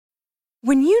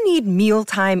When you need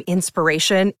mealtime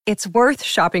inspiration, it's worth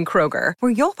shopping Kroger,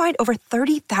 where you'll find over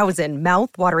 30,000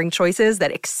 mouth-watering choices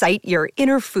that excite your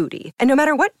inner foodie. And no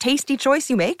matter what tasty choice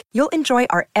you make, you'll enjoy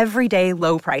our everyday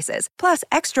low prices, plus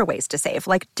extra ways to save,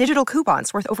 like digital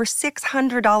coupons worth over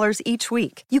 $600 each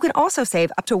week. You can also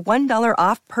save up to $1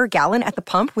 off per gallon at the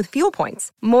pump with fuel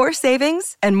points. More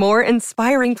savings and more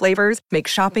inspiring flavors make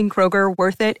shopping Kroger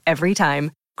worth it every time.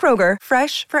 Kroger,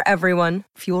 fresh for everyone.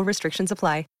 Fuel restrictions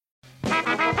apply.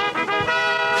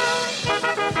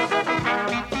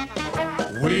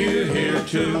 We're here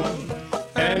to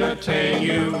entertain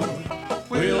you.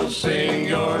 We'll sing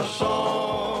your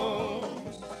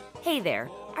songs. Hey there.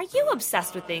 Are you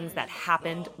obsessed with things that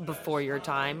happened before your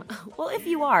time? Well, if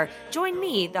you are, join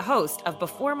me, the host of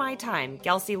Before My Time,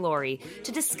 Kelsey Laurie,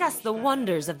 to discuss the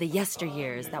wonders of the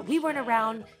yesteryears that we weren't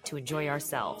around to enjoy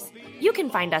ourselves. You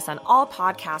can find us on all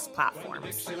podcast platforms.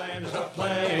 Dixieland's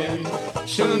a-playing.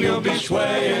 Soon you'll be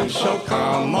swaying, so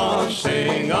come on,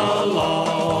 sing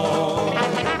along.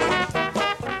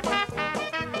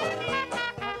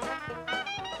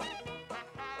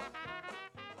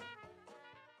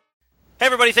 Hey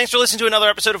everybody, thanks for listening to another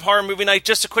episode of Horror Movie Night.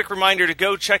 Just a quick reminder to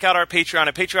go check out our Patreon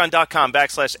at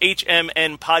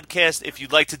patreon.com/HMN podcast if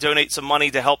you'd like to donate some money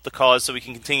to help the cause so we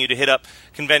can continue to hit up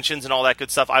conventions and all that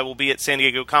good stuff. I will be at San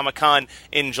Diego Comic-Con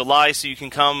in July, so you can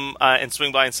come and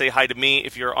swing by and say hi to me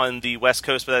if you're on the West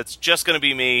Coast, but that's just going to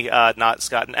be me, not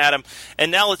Scott and Adam.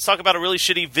 And now let's talk about a really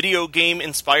shitty video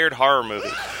game-inspired horror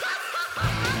movie.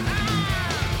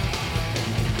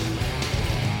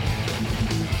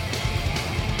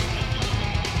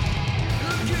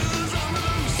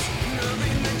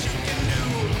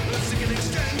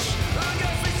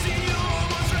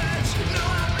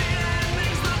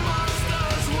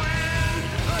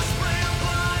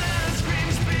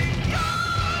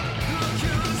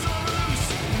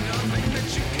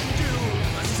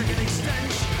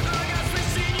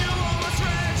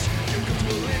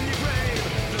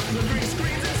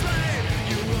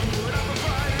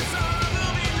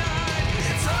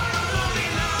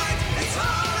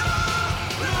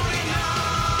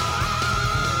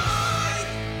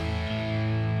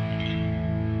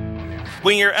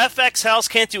 When your FX house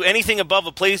can't do anything above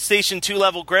a PlayStation 2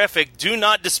 level graphic, do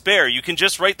not despair. You can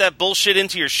just write that bullshit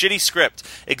into your shitty script.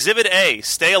 Exhibit A,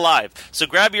 stay alive. So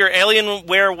grab your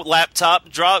Alienware laptop,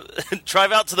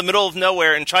 drive out to the middle of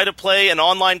nowhere, and try to play an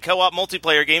online co-op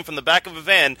multiplayer game from the back of a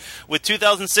van with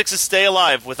 2006's Stay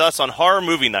Alive with us on Horror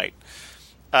Movie Night.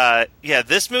 Yeah,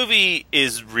 this movie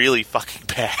is really fucking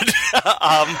bad.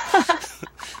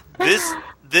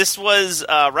 This was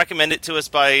recommended to us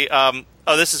by...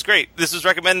 oh, this is great. This was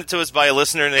recommended to us by a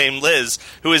listener named Liz,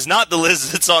 who is not the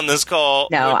Liz that's on this call.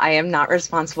 No, I am not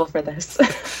responsible for this.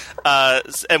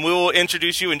 And we will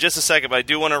introduce you in just a second, but I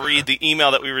do want to read the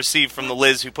email that we received from the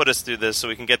Liz who put us through this so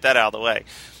we can get that out of the way.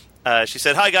 She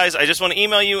said, "Hi guys, I just want to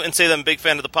email you and say that I'm a big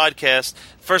fan of the podcast.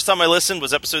 First time I listened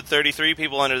was episode 33,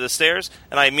 People Under the Stairs,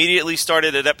 and I immediately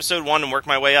started at episode 1 and worked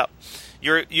my way up.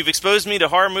 You've exposed me to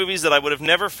horror movies that I would have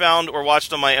never found or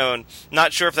watched on my own.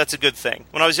 Not sure if that's a good thing.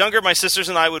 When I was younger, my sisters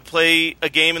and I would play a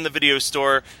game in the video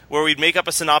store where we'd make up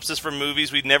a synopsis for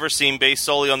movies we'd never seen based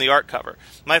solely on the art cover.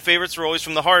 My favorites were always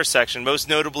from the horror section, most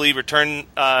notably Return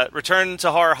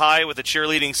to Horror High with a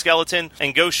cheerleading skeleton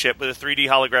and Ghost Ship with a 3D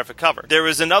holographic cover. There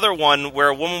was another one where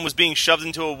a woman was being shoved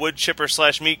into a wood chipper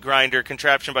 / meat grinder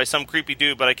contraption by some creepy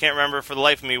dude, but I can't remember for the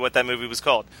life of me what that movie was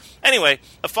called. Anyway,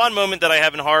 a fond moment that I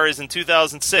have in horror is in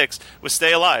 2006 was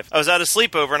Stay Alive. I was at a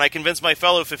sleepover and I convinced my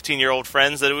fellow 15-year-old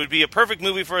friends that it would be a perfect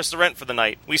movie for us to rent for the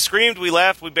night. We screamed, we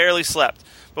laughed, we barely slept.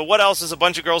 But what else is a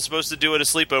bunch of girls supposed to do at a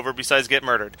sleepover besides get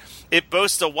murdered? It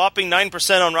boasts a whopping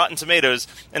 9% on Rotten Tomatoes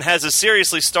and has a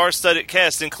seriously star-studded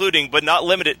cast, including, but not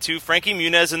limited to, Frankie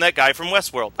Muniz and that guy from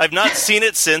Westworld. I've not seen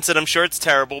it since, and I'm sure it's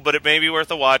terrible, but it may be worth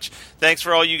a watch. Thanks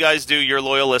for all you guys do, your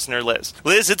loyal listener, Liz.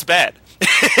 Liz, it's bad.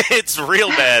 It's real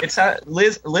bad. It's how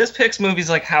Liz picks movies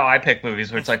like how I pick movies,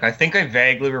 where it's like, I think I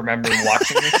vaguely remember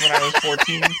watching this when I was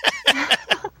 14.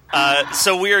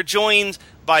 So we are joined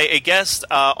by a guest.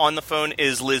 On the phone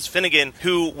is Liz Finnegan,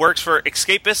 who works for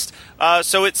Escapist.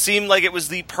 So it seemed like it was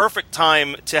the perfect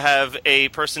time to have a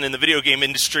person in the video game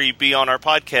industry be on our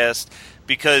podcast,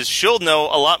 because she'll know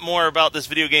a lot more about this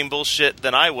video game bullshit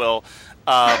than I will.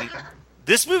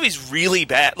 This movie's really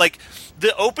bad. Like,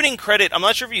 the opening credit, I'm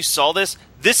not sure if you saw this.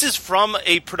 This is from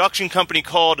a production company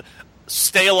called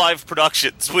Stay Alive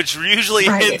Productions, which usually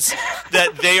hints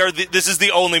that this is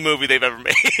the only movie they've ever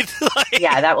made.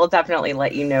 Yeah, that will definitely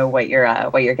let you know what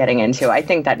you're getting into. I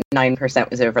think that 9%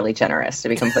 was overly generous, to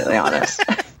be completely honest.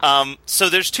 So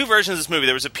there's two versions of this movie.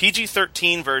 There was a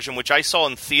PG-13 version, which I saw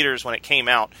in theaters when it came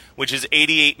out, which is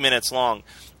 88 minutes long.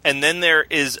 And then there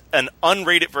is an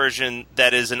unrated version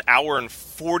that is an hour and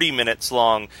 40 minutes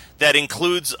long that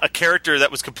includes a character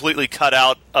that was completely cut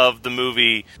out of the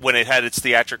movie when it had its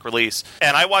theatric release.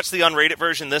 And I watched the unrated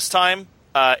version this time.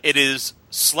 It is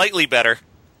slightly better,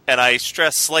 and I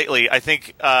stress slightly. I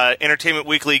think Entertainment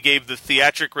Weekly gave the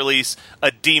theatric release a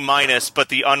D-, but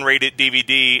the unrated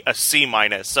DVD a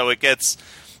C-. So it gets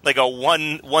like a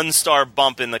one star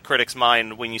bump in the critic's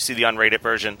mind when you see the unrated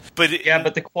version. But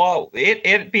but the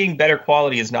it being better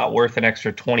quality is not worth an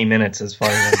extra 20 minutes as far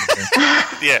as I'm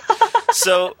concerned. Yeah.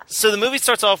 So the movie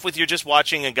starts off with you're just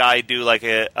watching a guy do like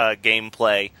a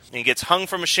gameplay, and he gets hung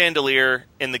from a chandelier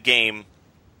in the game.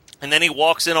 And then he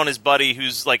walks in on his buddy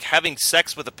who's like having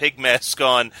sex with a pig mask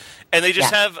on, and they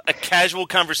just have a casual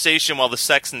conversation while the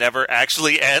sex never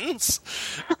actually ends.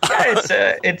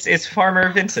 Yeah, it's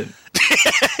Farmer Vincent.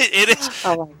 It is.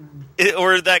 Oh my God.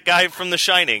 Or that guy from The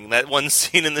Shining, that one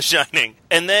scene in The Shining.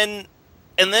 And then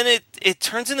it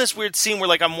turns in this weird scene where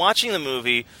like I'm watching the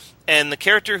movie, and the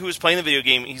character who is playing the video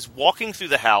game, he's walking through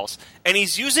the house, and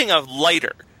he's using a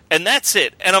lighter. And that's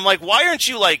it. And I'm like, why aren't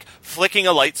you, like, flicking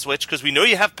a light switch? Because we know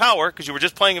you have power, because you were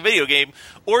just playing a video game.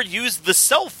 Or use the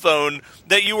cell phone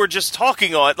that you were just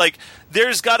talking on. Like,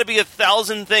 there's got to be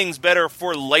 1,000 things better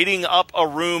for lighting up a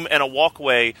room and a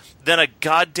walkway than a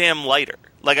goddamn lighter.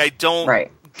 Like, I don't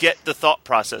get the thought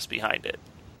process behind it.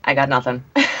 I got nothing.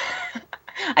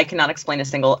 I cannot explain a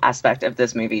single aspect of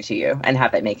this movie to you and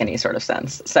have it make any sort of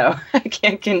sense. So I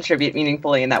can't contribute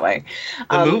meaningfully in that way.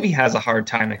 The movie has a hard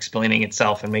time explaining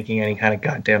itself and making any kind of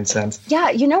goddamn sense. Yeah,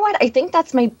 you know what? I think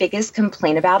that's my biggest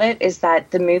complaint about it is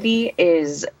that the movie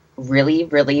is really,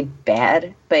 really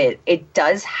bad, but it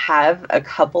does have a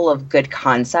couple of good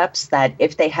concepts that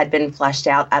if they had been fleshed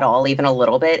out at all, even a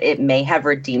little bit, it may have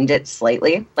redeemed it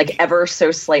slightly, like ever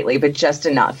so slightly, but just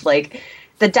enough. Like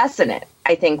the deaths in it,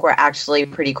 I think, were actually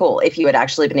pretty cool if you had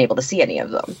actually been able to see any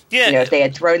of them. Yeah. You know, if they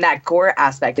had thrown that gore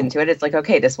aspect into it, it's like,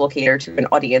 okay, this will cater to an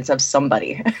audience of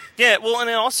somebody. Yeah, well,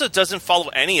 and it also doesn't follow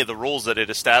any of the rules that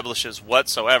it establishes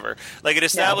whatsoever. Like, it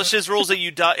establishes rules that you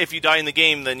die, if you die in the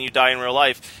game, then you die in real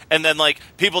life. And then, like,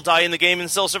 people die in the game and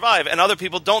still survive. And other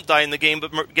people don't die in the game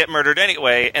but get murdered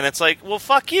anyway. And it's like, well,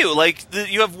 fuck you. Like,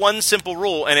 you have one simple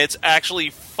rule, and it's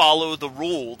actually follow the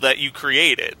rule that you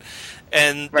created.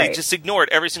 And they just ignore it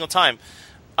every single time.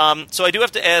 So I do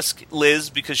have to ask Liz,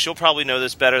 because she'll probably know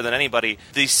this better than anybody,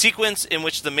 the sequence in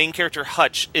which the main character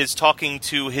Hutch is talking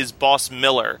to his boss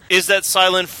Miller, is that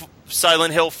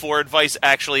Silent Hill 4 advice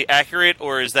actually accurate,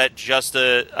 or is that just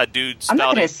a dude spouting? I'm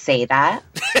not going to say that.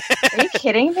 Are you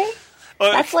kidding me?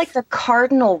 That's like the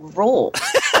cardinal rule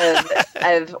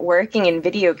of working in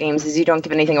video games is you don't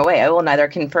give anything away. I will neither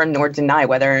confirm nor deny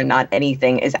whether or not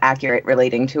anything is accurate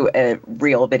relating to a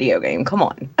real video game. Come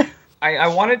on. I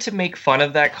wanted to make fun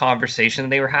of that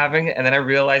conversation they were having, and then I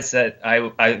realized that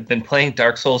I've been playing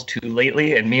Dark Souls 2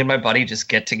 lately, and me and my buddy just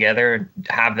get together and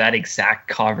have that exact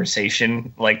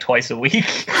conversation like twice a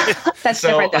week. That's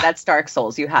different, though. That's Dark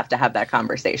Souls. You have to have that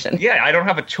conversation. Yeah, I don't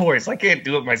have a choice. I can't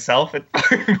do it myself.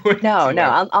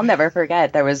 No, I'll never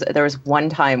forget. There was one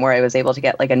time where I was able to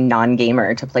get like a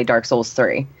non-gamer to play Dark Souls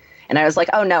 3. And I was like,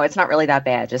 oh, no, it's not really that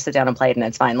bad. Just sit down and play it, and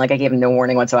it's fine. Like, I gave him no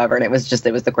warning whatsoever, and it was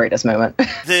the greatest moment.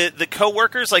 The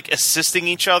coworkers, like, assisting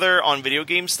each other on video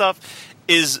game stuff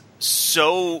is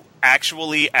so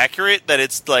actually accurate that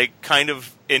it's, like, kind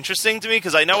of interesting to me.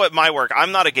 Because I know at my work,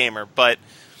 I'm not a gamer, but,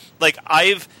 like,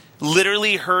 I've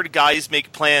literally heard guys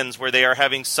make plans where they are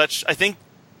having such... I think,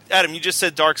 Adam, you just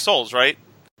said Dark Souls, right?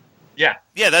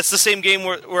 Yeah, that's the same game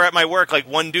where at my work, like,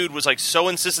 one dude was, like, so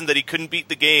insistent that he couldn't beat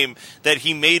the game that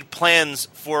he made plans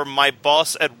for my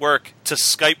boss at work to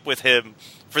Skype with him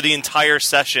for the entire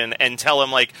session and tell him,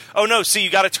 like, oh, no, see, you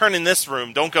got to turn in this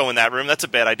room. Don't go in that room. That's a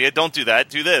bad idea. Don't do that.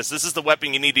 Do this. This is the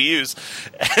weapon you need to use.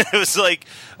 And it was like,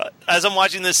 as I'm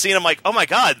watching this scene, I'm like, oh, my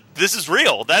God, this is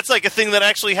real. That's, like, a thing that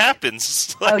actually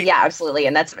happens. Like, oh, yeah, absolutely.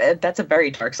 And that's a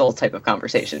very Dark Souls type of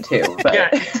conversation, too. But...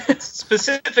 yeah,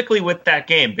 specifically with that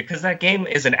game, because that game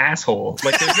is an asshole.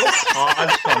 Like, there's no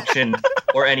pause function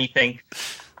or anything.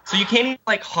 So you can't even,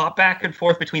 like, hop back and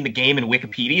forth between the game and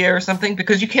Wikipedia or something,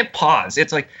 because you can't pause.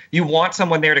 It's like you want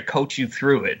someone there to coach you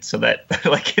through it, so that,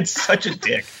 like, it's such a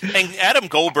dick. And Adam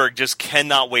Goldberg just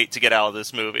cannot wait to get out of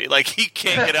this movie. Like, he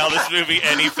can't get out of this movie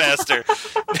any faster.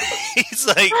 He's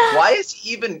like... why is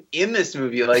he even in this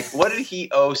movie? Like, what did he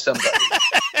owe somebody?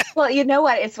 Well, you know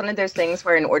what? It's one of those things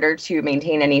where in order to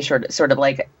maintain any sort of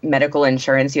like medical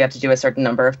insurance, you have to do a certain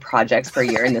number of projects per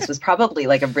year. And this was probably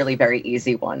like a really very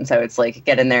easy one. So it's like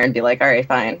get in there and be like, all right,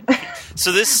 fine.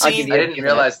 So this scene... I didn't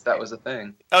realize that was a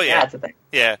thing. Oh, yeah. That's a thing.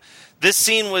 Yeah. This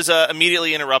scene was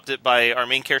immediately interrupted by our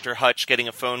main character, Hutch, getting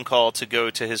a phone call to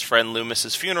go to his friend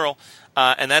Loomis's funeral.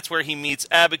 And that's where he meets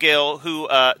Abigail, who,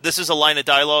 this is a line of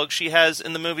dialogue she has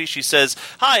in the movie. She says,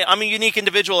 "Hi, I'm a unique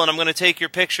individual, and I'm going to take your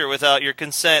picture without your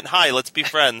consent. Hi, let's be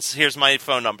friends. Here's my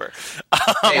phone number."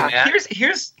 Hey, man.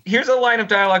 Here's a line of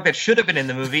dialogue that should have been in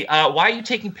the movie. Why are you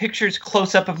taking pictures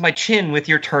close up of my chin with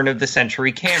your turn of the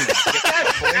century camera?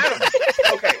 Adam.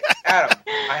 Okay, Adam.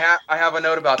 I have a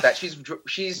note about that.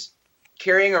 She's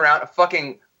carrying around a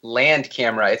fucking land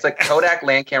camera. It's like Kodak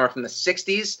land camera from the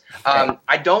 60s.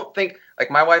 I don't think, like,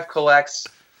 my wife collects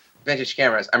vintage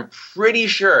cameras. I'm pretty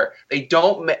sure they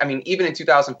don't, I mean, even in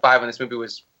 2005 when this movie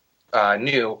was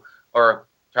new, or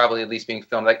probably at least being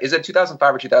filmed, like, is it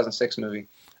 2005 or 2006 movie?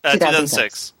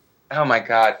 2006. Oh my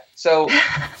God. So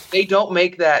they don't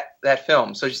make that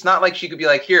film. So it's not like she could be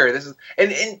like, here, this is,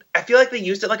 and I feel like they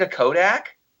used it like a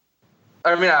Kodak.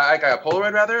 I mean, like a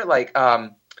Polaroid rather, like,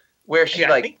 where she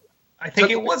I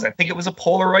think it was a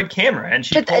Polaroid camera, and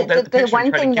she pulled out the picture. The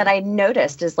one thing that I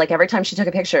noticed is, like, every time she took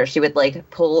a picture, she would, like,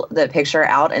 pull the picture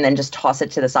out and then just toss it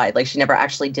to the side. Like, she never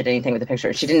actually did anything with the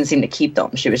picture. She didn't seem to keep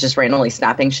them. She was just randomly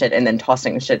snapping shit and then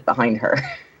tossing shit behind her.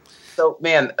 So,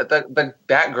 man,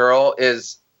 that girl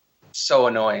is so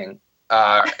annoying.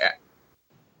 But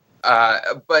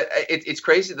it's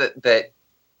crazy that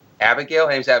Abigail,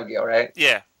 her name's Abigail, right?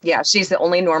 Yeah. Yeah, she's the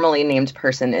only normally named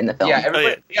person in the film. Yeah,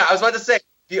 I was about to say,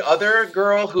 the other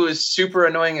girl who is super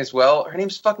annoying as well, her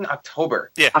name's fucking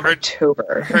October. Yeah,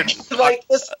 October. Like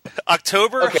this.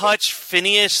 October, okay. Hutch,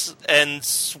 Phineas, and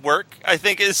Swerk, I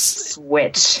think is...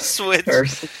 Switch.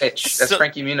 That's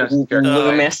Frankie Muniz.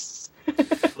 Loomis.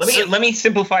 Let me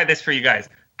simplify this for you guys.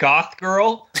 Goth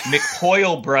girl,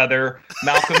 McPoyle brother,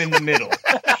 Malcolm in the Middle.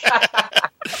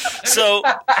 So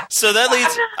that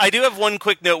leads... I do have one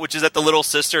quick note, which is that the little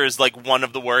sister is, like, one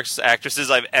of the worst actresses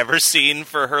I've ever seen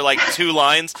for her, like, 2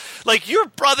 lines. Like, your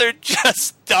brother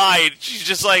just died. She's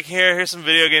just like, here's some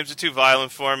video games that are too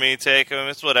violent for me. Take them.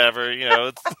 It's whatever, you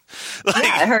know. Like,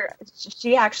 yeah,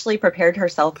 she actually prepared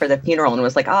herself for the funeral and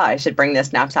was like, I should bring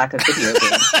this knapsack of video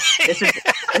games.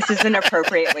 This is an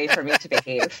appropriate way for me to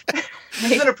behave.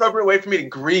 This is an appropriate way for me to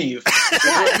grieve.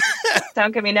 Yeah.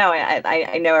 Don't get me no.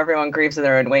 I know everyone grieves in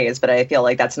their own ways, but I feel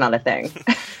like that's not a thing.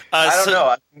 I don't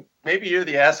know. Maybe you're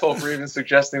the asshole for even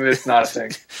suggesting that it's not a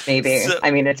thing. Maybe.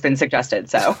 I mean, it's been suggested,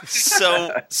 so.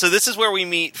 So this is where we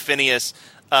meet Phineas,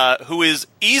 who is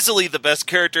easily the best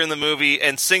character in the movie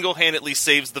and single-handedly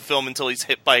saves the film until he's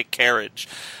hit by a carriage.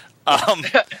 All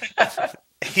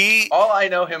I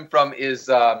know him from is...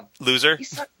 Loser?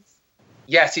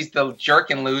 Yes, he's the jerk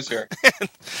and loser.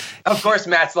 Of course,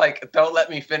 Matt's like, don't let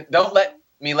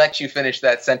me let you finish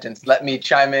that sentence. Let me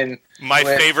chime in. My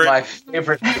favorite.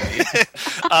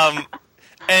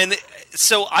 And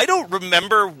so I don't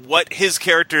remember what his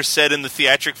character said in the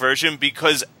theatric version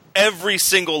because every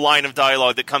single line of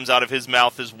dialogue that comes out of his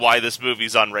mouth is why this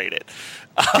movie's unrated.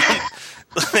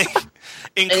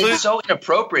 And it's so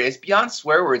inappropriate. It's beyond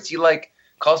swear words. He like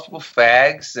calls people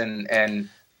fags and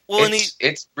well,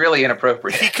 it's really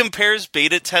inappropriate. He compares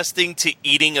beta testing to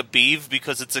eating a beef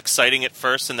because it's exciting at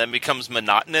first and then becomes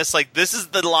monotonous. Like, this is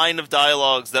the line of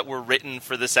dialogues that were written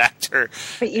for this actor.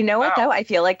 But you know what, though? I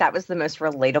feel like that was the most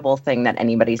relatable thing that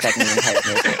anybody said in the entire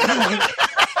movie.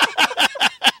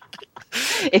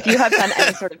 If you have done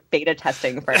any sort of beta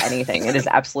testing for anything, it is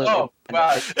absolutely... Oh,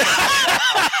 wow.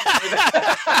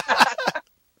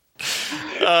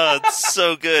 It's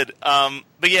so good.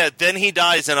 But yeah, then he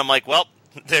dies, and I'm like, well...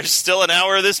 There's still an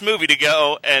hour of this movie to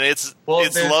go, and it's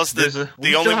lost the only momentum. We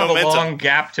still have a long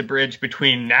gap to bridge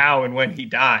between now and when he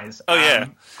dies. Oh yeah,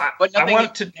 but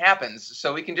nothing happens,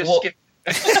 so we can just skip.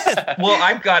 Well,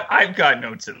 I've got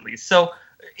notes at least. So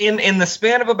in the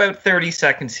span of about 30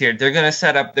 seconds here, they're gonna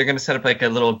set up like a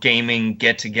little gaming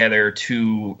get together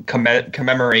to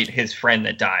commemorate his friend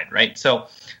that died. Right. So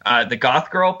the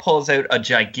goth girl pulls out a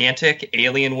gigantic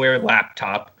Alienware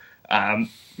laptop.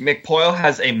 McPoyle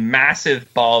has a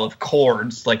massive ball of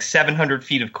cords, like 700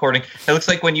 feet of cording. It looks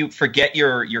like when you forget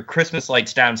your Christmas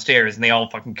lights downstairs and they all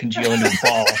fucking congeal into a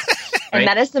ball. Right? And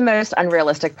that is the most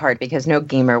unrealistic part because no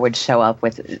gamer would show up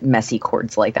with messy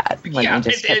cords like that. Let me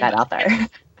just get that out there.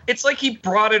 It's like he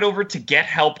brought it over to get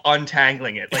help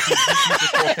untangling it. Like he used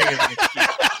this whole thing as an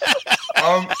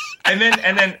excuse. And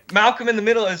then Malcolm in the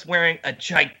Middle is wearing a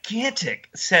gigantic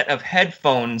set of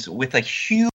headphones with a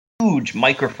huge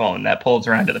microphone that pulls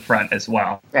around to the front as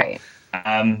well. Right.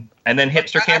 And then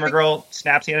hipster camera girl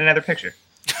snaps in another picture.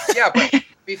 Yeah, but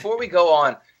before we go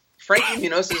on, Frankie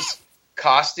Munoz's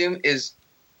costume is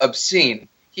obscene.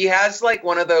 He has like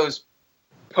one of those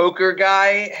poker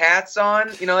guy hats on,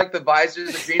 like the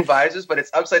visors, the green visors, but it's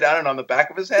upside down and on the back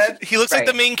of his head. He looks like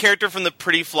the main character from the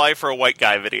Pretty Fly for a White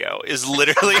Guy video, is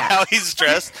literally how he's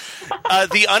dressed.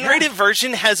 The unrated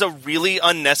version has a really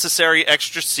unnecessary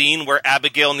extra scene where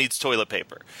Abigail needs toilet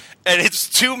paper. And it's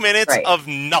 2 minutes of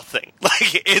nothing.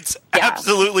 Like, it's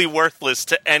absolutely worthless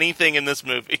to anything in this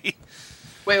movie.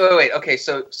 Wait. Okay,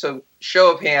 so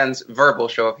show of hands, verbal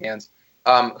show of hands.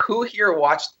 Who here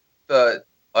watched the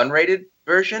unrated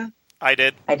version? I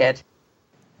did.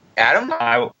 Adam?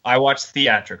 I watched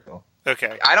theatrical.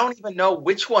 Okay. I don't even know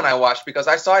which one I watched because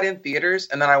I saw it in theaters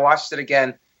and then I watched it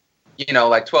again,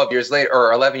 like 12 years later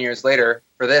or 11 years later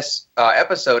for this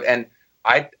episode. And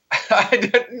I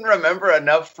didn't remember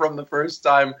enough from the first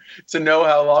time to know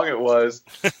how long it was.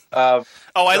 I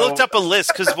looked up a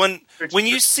list because when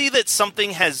you see that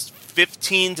something has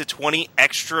 15 to 20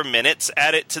 extra minutes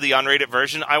added to the unrated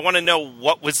version, I want to know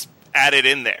what was added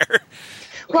in there.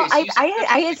 Well,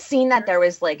 I had seen that there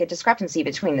was like a discrepancy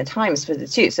between the times for the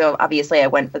two. So obviously I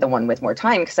went for the one with more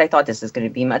time because I thought this is going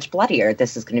to be much bloodier.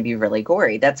 This is going to be really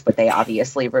gory. That's what they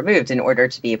obviously removed in order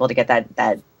to be able to get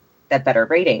that better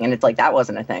rating. And it's like, that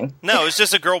wasn't a thing. No, it was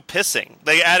just a girl pissing.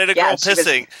 They added a girl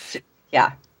pissing.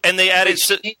 And they added...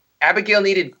 Abigail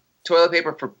needed toilet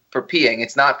paper for peeing.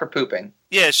 It's not for pooping.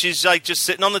 Yeah, she's like just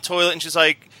sitting on the toilet and she's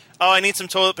like, oh, I need some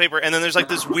toilet paper. And then there's like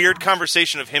this weird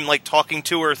conversation of him like talking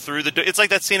to her through the... It's like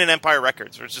that scene in Empire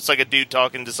Records where it's just like a dude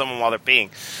talking to someone while they're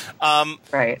peeing.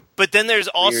 Right. But then there's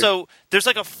also... There's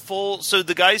like a full... So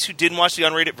the guys who didn't watch the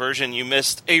unrated version, you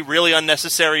missed a really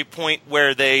unnecessary point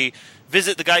where they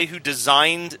visit the guy who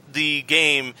designed the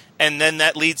game, and then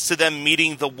that leads to them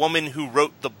meeting the woman who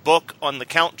wrote the book on the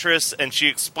Countess, and she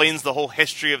explains the whole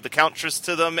history of the Countess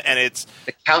to them, and it's...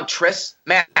 The Countess?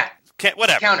 Matt.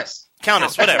 Whatever.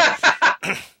 Countess,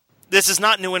 whatever. This is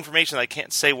not new information. I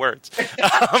can't say words.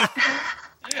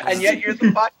 And yet you're the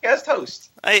podcast host.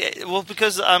 Well,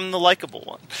 because I'm the likable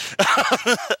one.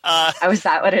 Is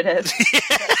that what it is?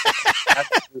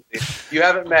 Absolutely. You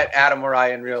haven't met Adam or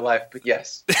I in real life, but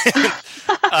yes.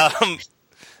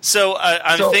 So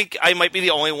I think I might be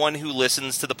the only one who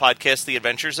listens to the podcast, The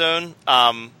Adventure Zone.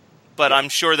 But I'm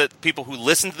sure that people who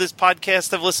listen to this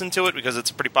podcast have listened to it because it's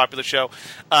a pretty popular show.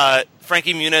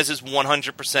 Frankie Muniz is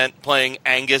 100% playing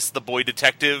Angus, the boy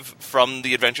detective from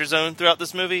The Adventure Zone throughout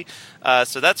this movie.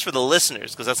 So that's for the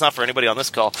listeners because that's not for anybody on this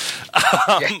call.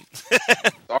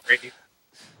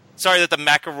 Sorry that the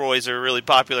McElroys are really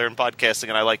popular in podcasting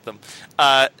and I like them.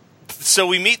 So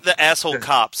we meet the asshole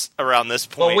cops around this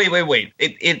point. Well, wait.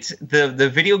 It's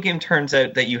the video game turns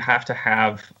out that you have to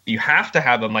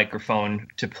have a microphone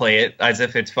to play it, as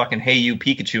if it's fucking Hey You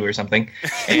Pikachu or something.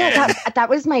 Yeah, that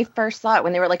was my first thought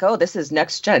when they were like, "Oh, this is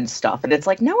next gen stuff," and it's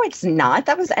like, no, it's not.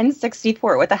 That was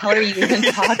N64. What the hell are you even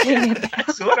talking about?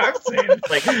 That's what I'm saying. It's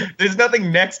like, there's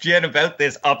nothing next gen about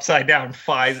this upside down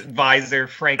visor,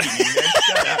 Frankie.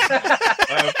 Shut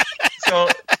up. So.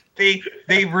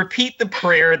 They repeat the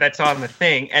prayer that's on the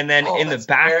thing, and then in the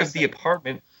back of the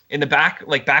apartment,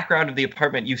 background of the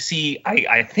apartment, you see,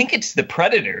 I think it's the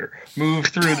Predator move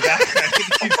through the background.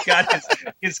 He's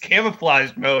got his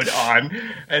camouflage mode on,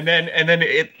 and then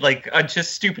it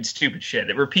just stupid shit.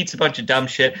 It repeats a bunch of dumb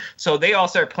shit. So they all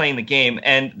start playing the game,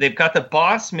 and they've got the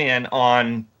boss man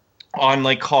on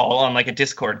a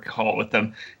Discord call with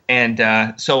them.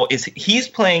 And so he's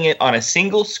playing it on a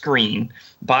single screen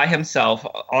by himself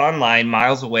online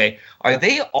miles away. Are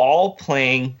they all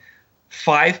playing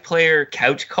 5-player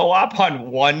couch co-op on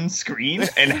one screen?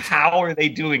 And how are they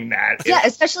doing that? Yeah,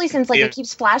 especially since it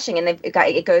keeps flashing and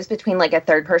it goes between like a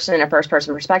third person and a first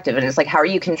person perspective. And it's like, how are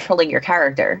you controlling your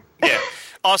character? Yeah.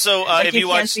 Also, if you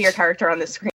can't see your character on the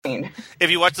screen.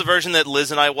 If you watch the version that Liz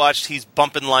and I watched, he's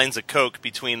bumping lines of coke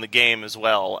between the game as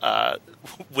well,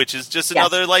 which is just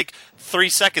another 3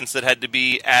 seconds that had to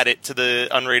be added to the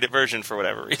unrated version for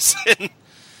whatever reason.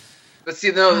 But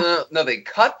see, no, they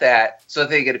cut that so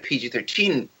they get a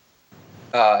PG-13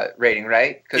 rating,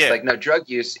 right? Because no drug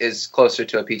use is closer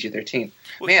to a PG-13.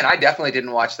 Man, I definitely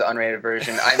didn't watch the unrated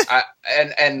version.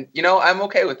 And I'm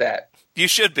okay with that. You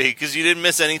should be, because you didn't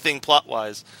miss anything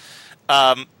plot-wise.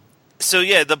 So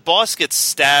yeah, the boss gets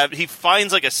stabbed. He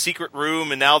finds a secret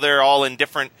room, and now they're all in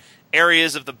different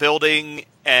areas of the building,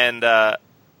 and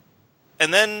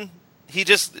then he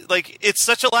just it's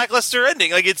such a lackluster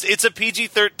ending. It's a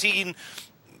PG-13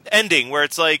 ending where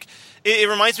it's like it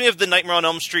reminds me of the Nightmare on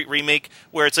Elm Street remake,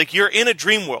 where it's like you're in a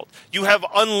dream world. You have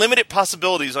unlimited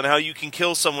possibilities on how you can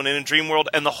kill someone in a dream world,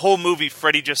 and the whole movie,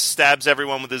 Freddy just stabs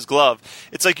everyone with his glove.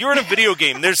 It's like you're in a video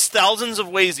game. There's thousands of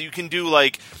ways that you can do,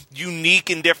 like,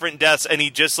 unique and different deaths, and he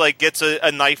just, like, gets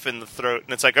a knife in the throat.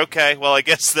 And it's like, okay, well, I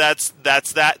guess that's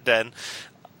that then.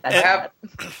 I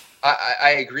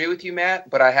agree with you, Matt,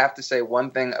 but I have to say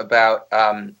one thing about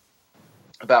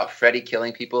Freddy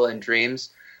killing people in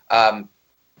dreams.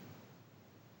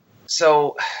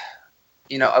 So,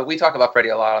 you know, we talk about Freddy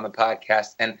a lot on the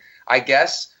podcast, and I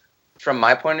guess from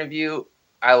my point of view,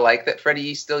 I like that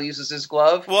Freddy still uses his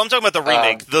glove. Well, I'm talking about the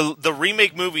remake. The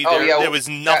remake movie, there was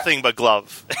nothing but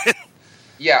glove.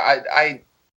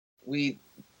 We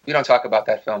don't talk about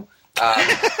that film.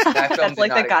 That film That's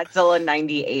like the Godzilla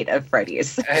 98 of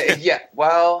Freddy's. Yeah,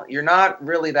 well, you're not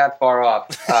really that far off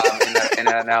in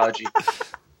that analogy.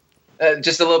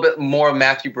 Just a little bit more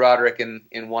Matthew Broderick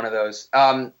in one of those.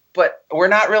 But we're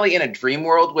not really in a dream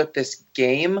world with this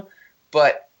game.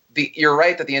 But you're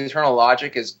right that the internal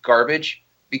logic is garbage,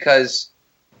 because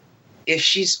if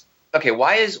she's okay,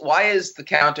 why is the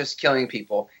Countess killing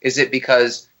people? Is it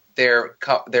because they're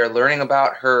learning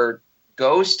about her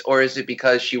ghost, or is it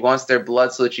because she wants their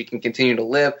blood so that she can continue to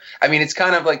live? I mean, it's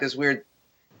kind of like this weird.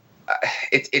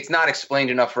 It's not explained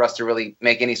enough for us to really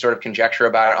make any sort of conjecture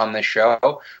about it on this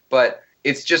show, but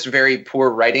it's just very poor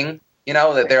writing. You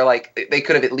know, that they're like, they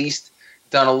could have at least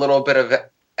done a little bit of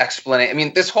explanation. I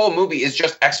mean, this whole movie is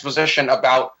just exposition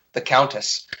about the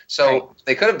Countess. So right.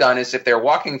 They could have done is if they're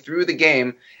walking through the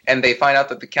game and they find out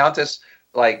that the Countess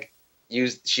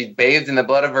she bathed in the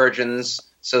blood of virgins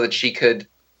so that she could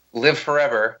live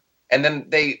forever, and then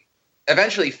they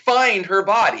eventually find her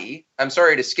body. I'm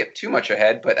sorry to skip too much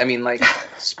ahead, but I mean, like,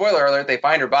 spoiler alert, they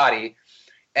find her body,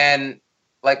 and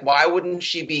like, why wouldn't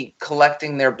she be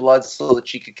collecting their blood so that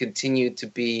she could continue to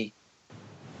be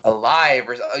alive?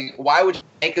 Or why would she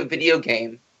make a video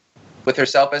game with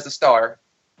herself as the star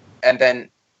and then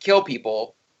kill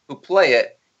people who play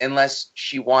it unless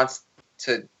she wants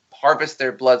to harvest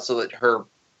their blood so that her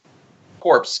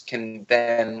corpse can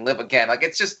then live again? Like,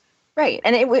 it's just right.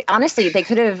 And honestly, they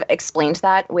could have explained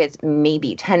that with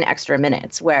maybe 10 extra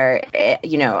minutes where,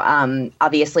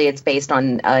 obviously it's based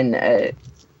on a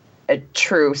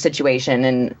true situation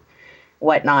and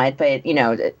whatnot, but,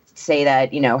 say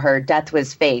that, her death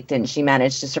was faked and she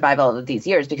managed to survive all of these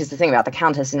years, because the thing about the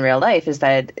Countess in real life is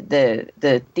that the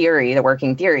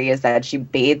working theory is that she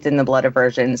bathed in the blood of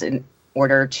virgins in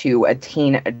order to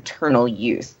attain eternal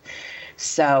youth.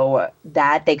 So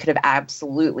that they could have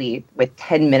absolutely, with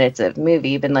 10 minutes of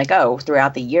movie, been like, oh,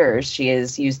 throughout the years, she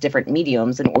has used different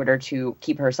mediums in order to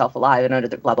keep herself alive and under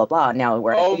the blah, blah, blah. Now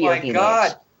we're at video game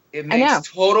age. It makes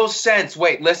total sense.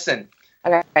 Wait, listen.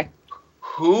 Okay.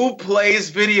 Who plays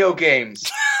video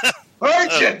games?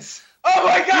 Virgins! Oh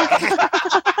my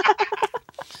god!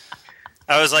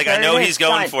 I was like, I know he's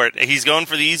going for it. He's going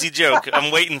for the easy joke.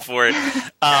 I'm waiting for it.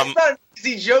 That's not an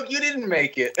easy joke. You didn't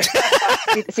make it.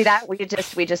 See that?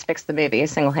 We just fixed the movie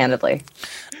single-handedly.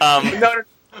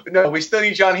 No, we still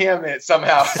need John Hamm in it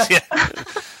somehow.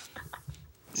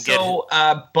 So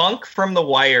Bunk from The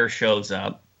Wire shows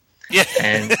up. Yeah.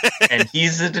 and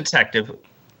he's a detective.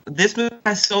 This movie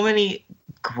has so many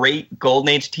great Golden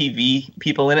Age TV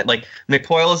people in it. Like,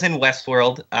 McPoyle is in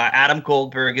Westworld, Adam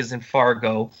Goldberg is in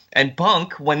Fargo, and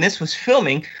Bunk, when this was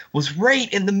filming, was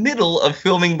right in the middle of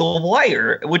filming The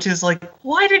Wire, which is like,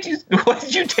 why did you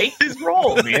take this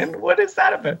role, man? What is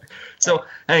that about? So,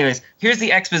 anyways, here's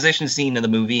the exposition scene of the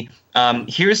movie.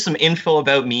 Here's some info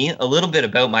about me, a little bit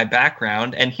about my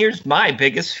background, and here's my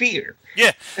biggest fear.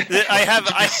 Yeah,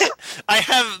 I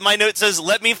have my note says,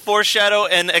 let me foreshadow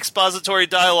and expository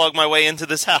dialogue my way into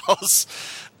this house.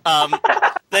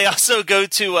 They also go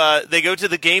to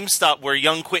the GameStop where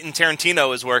young Quentin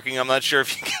Tarantino is working. I'm not sure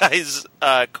if you guys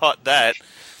caught that,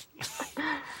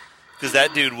 because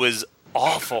that dude was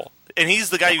awful, and he's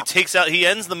the guy who he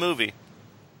ends the movie.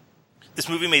 This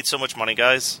movie made so much money,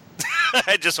 guys.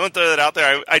 I just want to throw that out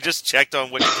there. I just checked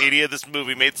on Wikipedia. This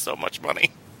movie made so much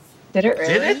money. Did it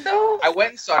really? Did it though? I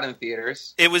went and saw it in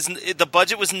theaters. The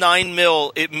budget was $9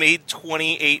 million. It made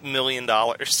 $28 million.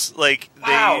 Like,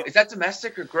 wow, is that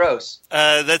domestic or gross?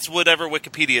 That's whatever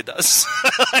Wikipedia does.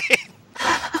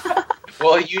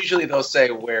 Well, usually they'll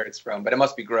say where it's from, but it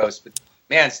must be gross. But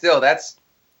man, still, that's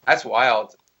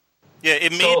wild. Yeah,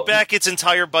 it made back its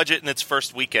entire budget in its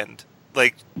first weekend.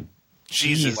 Like,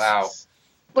 Jesus, wow.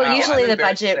 Well, wow,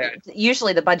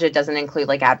 usually the budget doesn't include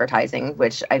like advertising,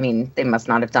 which I mean they must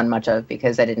not have done much of,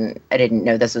 because I didn't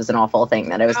know this was an awful thing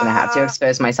that I was going to have to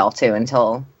expose myself to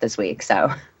until this week.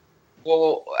 So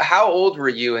Well, how old were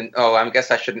you? And I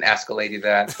guess I shouldn't ask a lady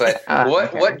that. But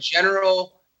what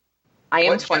general? I am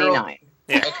what general- 29.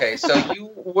 Yeah. Okay, so you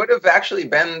would have actually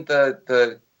been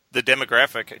the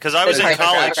demographic, because I was in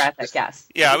college. Demographic, yes.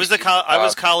 Yeah, I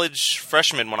was college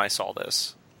freshman when I saw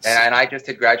this. and I just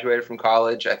had graduated from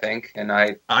college, I think, and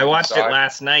I watched it saw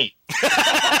last night.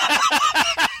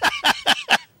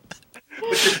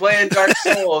 But you're playing Dark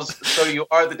Souls, so you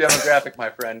are the demographic,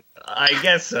 my friend. I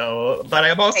guess so, but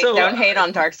I'm Hey, also don't hate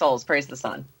on Dark Souls. Praise the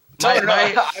sun. No,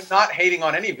 I'm not hating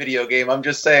on any video game. I'm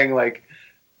just saying, like,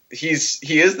 he is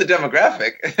the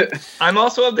demographic. I'm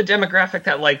also of the demographic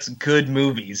that likes good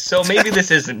movies, so maybe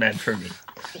this isn't meant for me.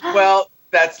 Well,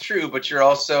 that's true, but you're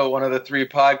also one of the 3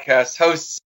 podcast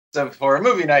hosts of Horror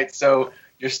Movie Night, so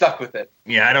you're stuck with it.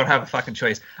 Yeah, I don't have a fucking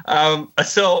choice.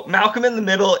 So Malcolm in the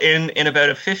Middle, in about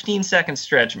a 15-second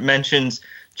stretch, mentions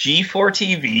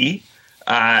G4TV,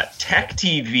 Tech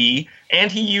TV, and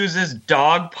he uses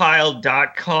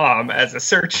dogpile.com as a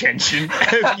search engine.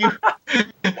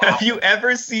 Have you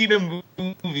ever seen a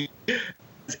movie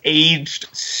that's aged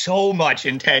so much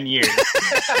in 10 years?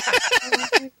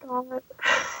 Oh my god.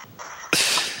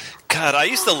 God, I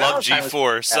used to love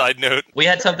G4, side note. We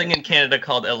had something in Canada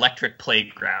called Electric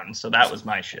Playground, so that was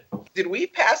my shit. Did we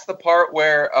pass the part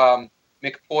where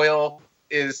McPoyle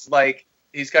is like,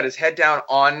 he's got his head down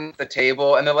on the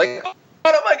table, and they're like,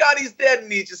 oh my god, he's dead,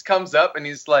 and he just comes up and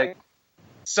he's like,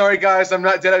 sorry guys, I'm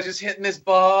not dead, I was just hitting this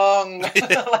bong.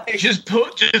 Like, Just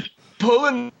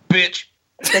pulling, bitch.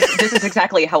 This is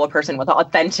exactly how a person was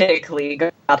authentically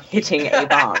about hitting a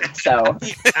bomb. So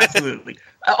Absolutely.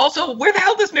 Also, where the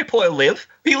hell does McPoyle live?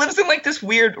 He lives in like this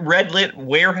weird red lit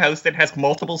warehouse that has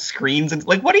multiple screens, and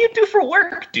like, what do you do for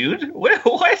work, dude?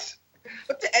 What?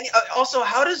 and also,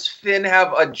 how does Finn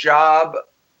have a job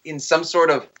in some sort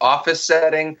of office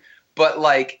setting, but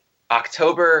like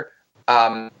October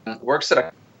works at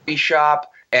a coffee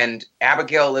shop, and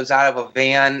Abigail lives out of a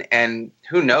van, and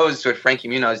who knows what Frankie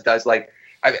Muniz does? Like,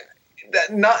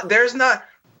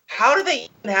 how do they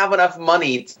even have enough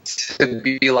money to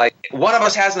be like, one of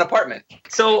us has an apartment?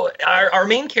 So our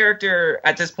main character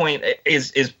at this point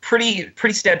is pretty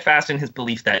steadfast in his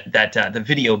belief that the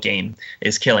video game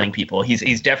is killing people.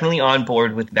 He's definitely on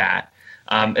board with that.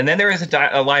 And then there is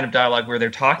a line of dialogue where they're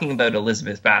talking about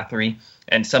Elizabeth Bathory,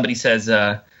 and somebody says,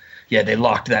 yeah, they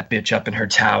locked that bitch up in her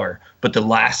tower, but the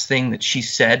last thing that she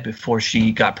said before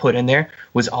she got put in there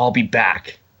was, I'll be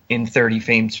back in 30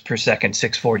 frames per second,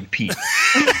 640p.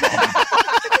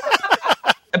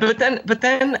 But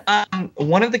then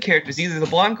one of the characters, either the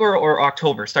blonde girl or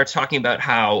October, starts talking about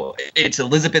how it's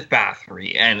Elizabeth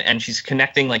Bathory, and she's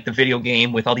connecting like the video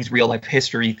game with all these real life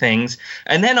history things.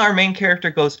 And then our main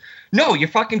character goes, no, you're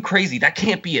fucking crazy. That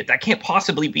can't be it. That can't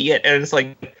possibly be it. And it's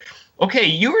like, okay,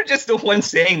 you were just the one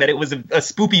saying that it was a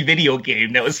spoopy video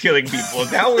game that was killing people.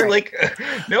 Now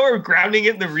we're grounding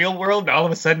it in the real world, and all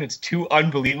of a sudden it's too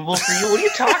unbelievable for you. What are you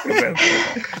talking about?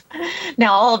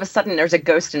 now all of a sudden there's a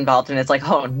ghost involved, and it's like,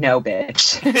 oh no,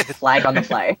 bitch. Flag on the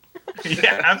play.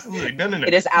 Yeah, absolutely. No.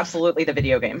 It is absolutely the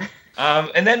video game.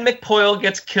 And then McPoyle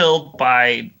gets killed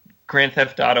by Grand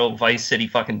Theft Auto Vice City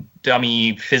fucking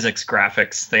dummy physics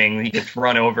graphics thing. He gets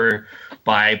run over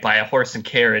by a horse and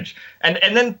carriage. And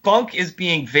then Bunk is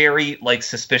being very like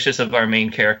suspicious of our main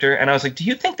character. And I was like, do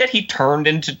you think that he turned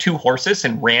into 2 horses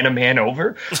and ran a man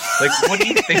over? Like, what do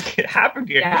you think happened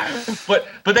here? Yeah. But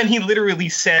then he literally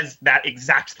says that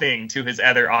exact thing to his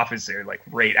other officer like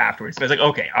right afterwards. And I was like,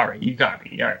 okay, all right, you got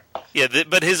me. All right. Yeah,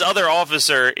 but his other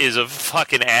officer is a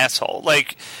fucking asshole.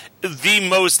 Like, the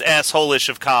most asshole-ish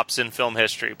of cops in film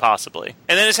history, possibly.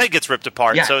 And then his head gets ripped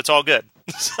apart, so it's all good.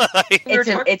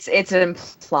 It's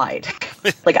implied.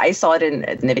 Like, I saw it in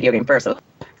the video game first. So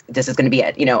this is going to be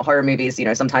it. You know, horror movies, you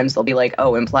know, sometimes they'll be like,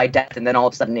 oh, implied death, and then all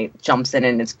of a sudden it jumps in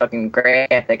and it's fucking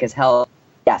graphic as hell.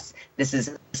 Yes, this is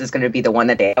going to be the one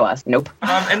that they owe us. Nope.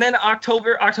 And then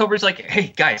October's like,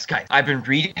 hey, guys, I've been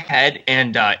reading ahead,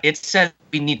 and it says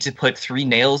we need to put 3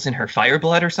 nails in her fire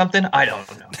blood or something. I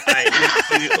don't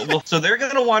know. Well, so they're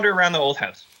going to wander around the old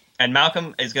house, and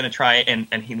Malcolm is going to try, and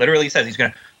he literally says he's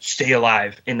going to stay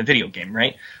alive in the video game,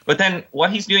 right? But then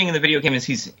what he's doing in the video game is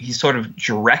he's sort of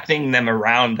directing them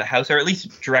around the house, or at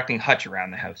least directing Hutch around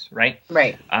the house, right?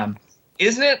 Right.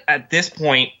 Isn't it at this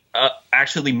point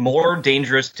actually more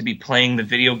dangerous to be playing the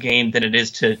video game than it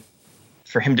is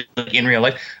for him to like, in real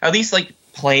life? At least like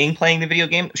playing the video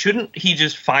game. Shouldn't he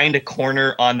just find a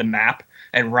corner on the map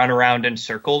and run around in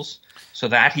circles so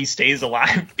that he stays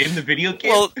alive in the video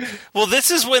game. Well,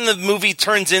 this is when the movie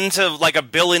turns into like a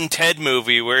Bill and Ted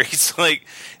movie where he's like,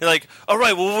 all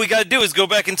right, well, what we got to do is go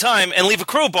back in time and leave a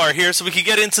crowbar here so we can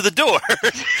get into the door.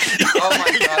 Oh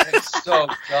my god, it's so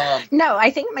dumb. No,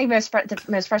 I think the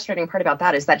most frustrating part about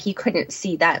that is that he couldn't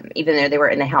see them, even though they were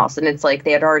in the house. And it's like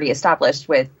they had already established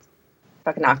with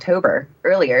fucking October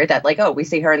earlier that, like, oh, we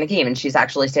see her in the game and she's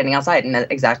actually standing outside in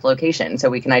the exact location,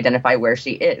 so we can identify where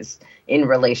she is in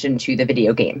relation to the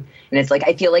video game. And it's like,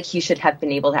 I feel like he should have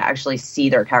been able to actually see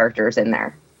their characters in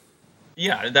there.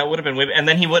 Yeah, that would have been... And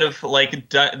then he would have,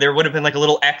 like, there would have been, like, a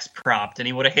little X propped, and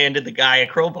he would have handed the guy a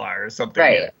crowbar or something.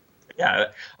 Right. Yeah.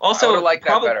 Also, I would like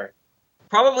that better.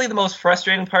 Probably the most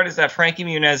frustrating part is that Frankie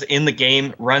Muniz in the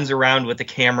game runs around with the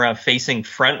camera facing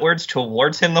frontwards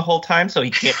towards him the whole time, so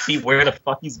he can't see where the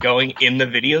fuck he's going in the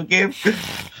video game.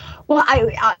 Well,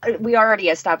 we already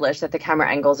established that the camera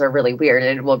angles are really weird,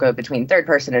 and it will go between third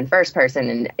person and first person,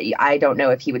 and I don't know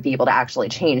if he would be able to actually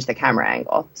change the camera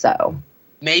angle. So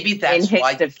maybe that's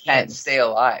why you can't stay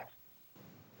alive.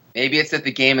 Maybe it's that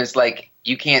the game is like,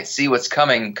 you can't see what's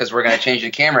coming because we're going to change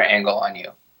the camera angle on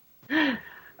you.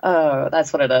 Oh,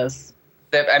 that's what it is.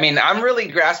 I mean, I'm really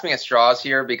grasping at straws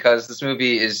here because this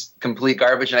movie is complete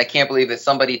garbage, and I can't believe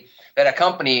that a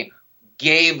company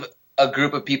gave a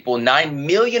group of people $9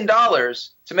 million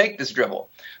to make this dribble.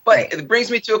 But it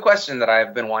brings me to a question that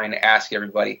I've been wanting to ask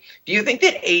everybody. Do you think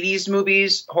that 80s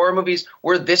movies, horror movies,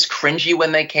 were this cringy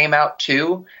when they came out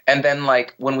too? And then,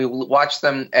 like, when we watched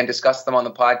them and discussed them on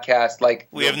the podcast, like...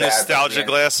 We have nostalgia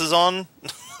glasses on?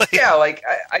 Yeah, like,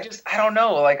 I don't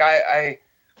know. Like,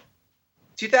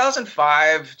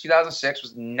 2005, 2006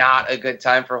 was not a good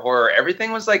time for horror.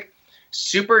 Everything was, like,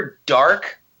 super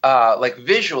dark, like,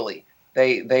 visually.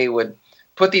 They would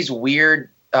put these weird,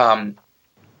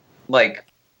 like,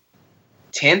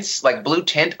 tints, like blue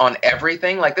tint on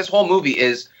everything. Like, this whole movie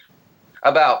is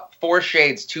about 4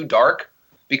 shades too dark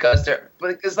because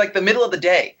it's like the middle of the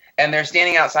day and they're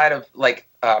standing outside of, like,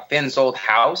 Finn's old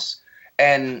house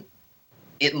and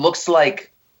it looks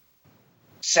like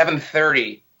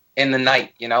 7:30 in the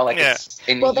night, you know? Like, yeah. It's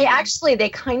in Well, the evening. they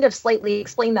kind of slightly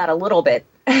explain that a little bit,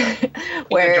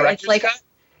 where it's like,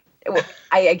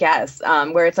 I guess,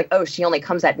 where it's like, oh, she only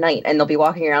comes at night, and they'll be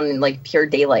walking around in, like, pure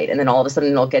daylight, and then all of a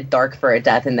sudden it'll get dark for a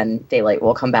death, and then daylight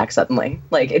will come back suddenly.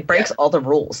 Like, it breaks all the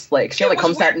rules. Like, she only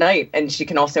comes at night, and she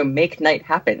can also make night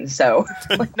happen, so...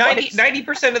 Like,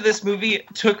 90% of this movie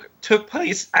took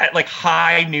place at, like,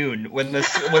 high noon, when the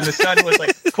sun was,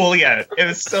 like, fully out. It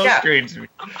was so strange to me.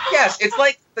 Yes, it's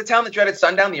like The Town That Dreaded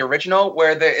Sundown, the original,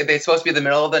 where they're supposed to be the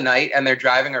middle of the night, and they're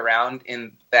driving around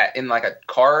in like a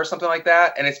car or something like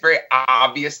that, and it's very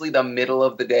obviously the middle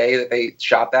of the day that they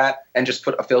shot that and just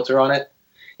put a filter on it.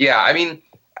 Yeah, I mean,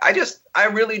 I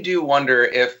really do wonder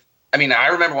if, I mean, I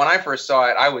remember when I first saw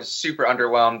it, I was super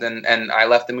underwhelmed, and I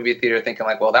left the movie theater thinking,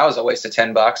 like, well, that was a waste of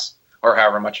 $10 or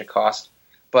however much it cost.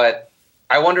 But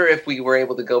I wonder if we were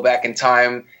able to go back in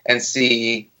time and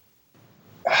see,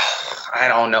 I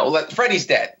don't know, Freddy's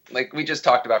Dead. Like, we just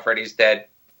talked about Freddy's Dead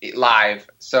live,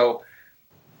 so...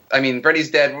 I mean, Freddy's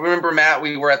Dead. Remember, Matt,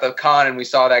 we were at the con and we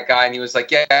saw that guy and he was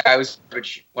like, yeah, I was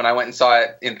rich when I went and saw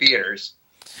it in theaters.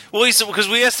 Well, he said, because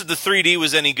we asked if the 3D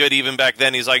was any good even back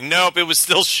then. He's like, nope, it was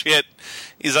still shit.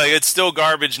 He's like, it's still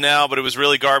garbage now, but it was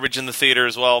really garbage in the theater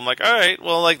as well. I'm like, all right,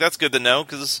 well, like, that's good to know,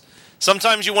 because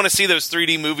sometimes you want to see those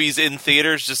 3D movies in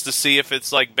theaters just to see if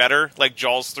it's, like, better, like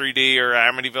Jaws 3D or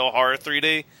Amityville Horror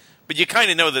 3D. But you kind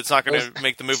of know that it's not going to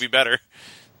make the movie better.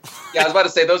 Yeah, I was about to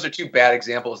say, those are 2 bad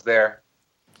examples there.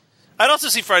 I'd also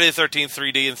see Friday the 13th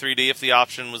 3D in 3D if the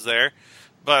option was there.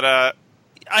 But I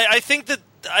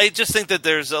just think that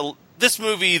this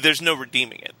movie, there's no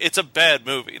redeeming it. It's a bad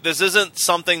movie. This isn't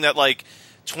something that, like,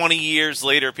 20 years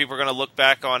later people are going to look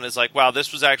back on as like, wow,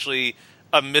 this was actually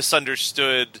a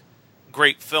misunderstood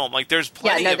great film. Like, there's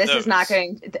plenty of those. This is not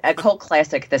going... A cult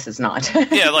classic, this is not.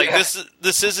 Yeah, like,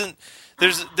 this isn't...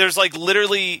 There's like,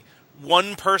 literally...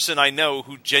 one person I know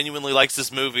who genuinely likes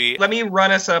this movie. Let me run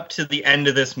us up to the end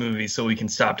of this movie so we can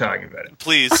stop talking about it.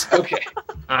 Please. Okay.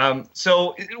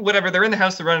 So, whatever, they're in the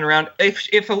house, they're running around.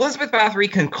 If Elizabeth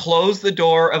Bathory can close the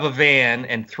door of a van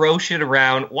and throw shit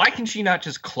around, why can she not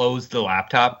just close the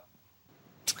laptop?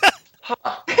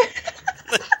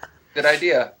 Good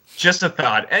idea. Just a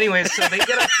thought. Anyway, so they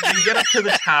get up to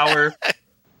the tower.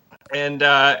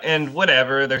 And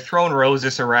whatever, they're throwing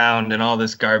roses around and all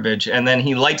this garbage, and then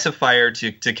he lights a fire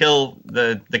to kill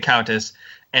the Countess,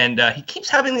 And he keeps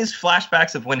having these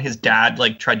flashbacks of when his dad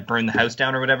like tried to burn the house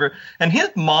down or whatever, and his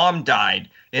mom died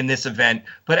in this event.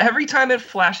 But every time it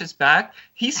flashes back,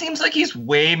 he seems like he's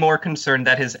way more concerned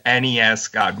that his NES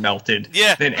got melted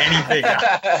than anything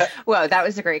else. Whoa, that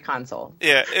was a great console.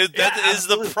 Yeah, that is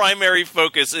the primary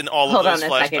focus in all Hold of those on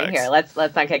a flashbacks. second here. Let's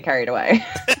not get carried away.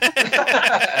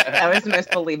 That was the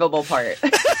most believable part.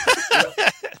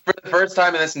 For the first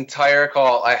time in this entire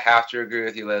call, I have to agree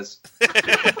with you, Liz.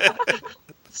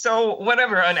 So,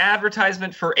 whatever, an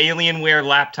advertisement for Alienware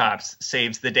laptops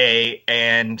saves the day,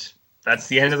 and that's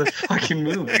the end of the fucking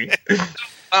movie.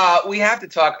 We have to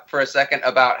talk for a second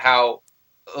about how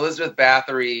Elizabeth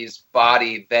Bathory's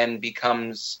body then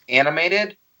becomes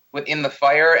animated within the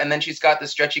fire, and then she's got the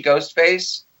stretchy ghost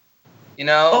face. You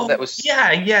know, that was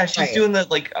she's doing the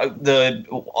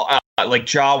like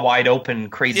jaw wide open,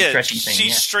 crazy stretchy thing.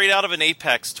 She's straight out of an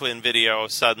Apex Twin video.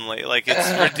 Suddenly, like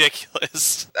it's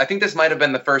ridiculous. I think this might have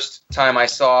been the first time I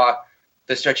saw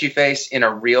the stretchy face in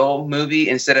a real movie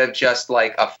instead of just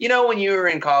like when you were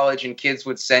in college and kids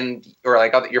would send, or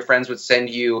like your friends would send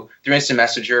you through Instant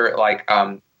Messenger like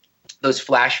those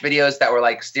flash videos that were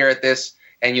like stare at this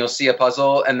and you'll see a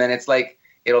puzzle and then it's like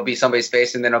it'll be somebody's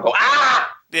face and then it'll go ah.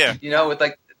 Yeah. With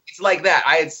like, it's like that.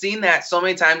 I had seen that so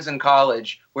many times in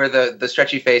college where the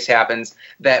stretchy face happens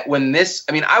that when this,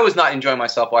 I mean, I was not enjoying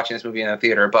myself watching this movie in the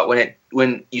theater, but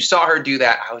when you saw her do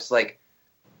that, I was like,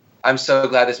 I'm so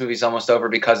glad this movie's almost over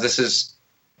because this is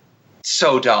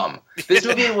so dumb. This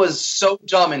movie was so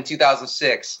dumb in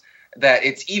 2006 that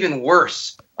it's even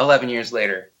worse 11 years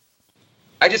later.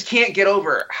 I just can't get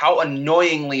over how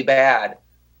annoyingly bad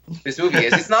this movie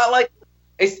is. It's not like,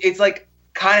 it's like,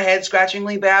 kind of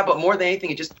head-scratchingly bad, but more than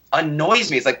anything, it just annoys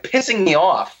me. It's like pissing me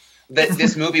off that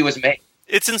this movie was made.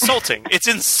 It's insulting. It's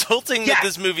insulting that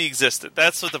this movie existed.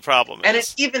 That's what the problem is. And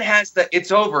it even has the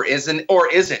 "it's over, isn't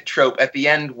or isn't" trope at the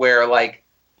end where, like,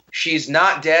 she's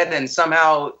not dead and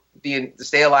somehow the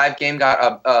Stay Alive game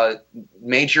got a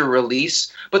major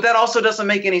release. But that also doesn't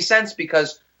make any sense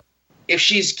because if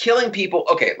she's killing people...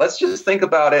 Okay, let's just think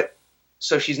about it.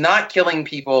 So she's not killing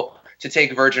people to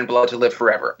take virgin blood to live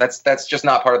forever. That's just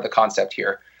not part of the concept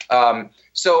here.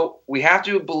 So we have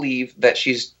to believe that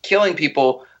she's killing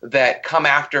people that come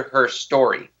after her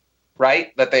story,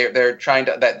 right? That they're trying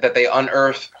to that they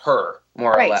unearth her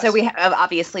more or less. So we have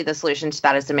obviously the solution to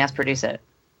that is to mass produce it.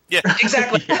 Yeah,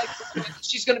 exactly.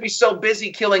 She's going to be so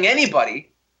busy killing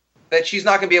anybody that she's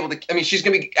not going to be able to. I mean, she's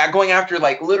going to be going after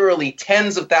like literally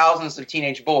tens of thousands of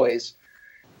teenage boys.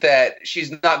 That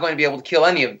she's not going to be able to kill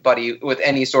anybody with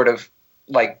any sort of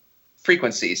like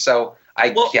frequency. So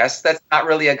I guess that's not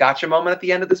really a gotcha moment at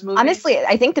the end of this movie. Honestly,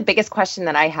 I think the biggest question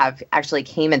that I have actually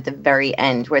came at the very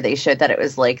end where they showed that it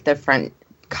was like the front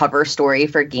cover story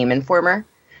for Game Informer.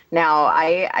 Now,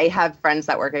 I have friends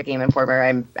that work at Game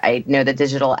Informer. I know the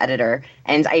digital editor,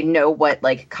 and I know what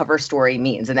like cover story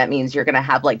means, and that means you're going to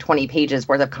have like 20 pages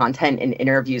worth of content and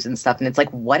interviews and stuff, and it's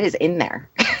like, what is in there?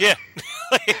 Yeah.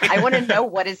 I want to know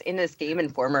what is in this Game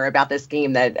Informer about this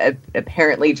game that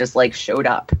apparently just like showed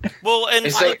up. Well, and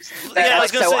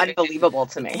that's so unbelievable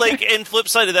to me. Like, and flip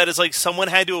side of that is like someone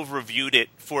had to have reviewed it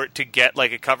for it to get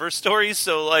like a cover story.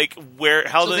 So like,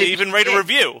 how do they even write a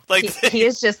review? Like, he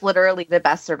is just literally the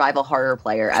best survival horror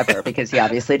player ever because he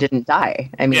obviously didn't die.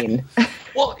 I mean,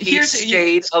 well, he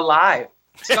stayed alive.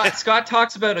 Scott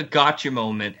talks about a gotcha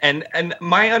moment, and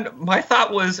my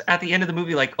thought was at the end of the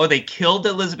movie, like, oh, they killed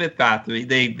Elizabeth Bathory,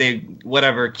 they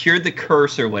whatever, cured the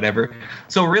curse or whatever.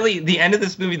 So really, the end of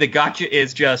this movie, the gotcha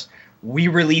is just, we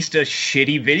released a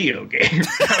shitty video game.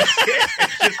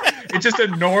 It's just a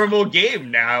normal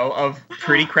game now of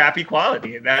pretty crappy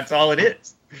quality, and that's all it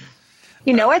is.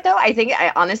 You know what, though? I think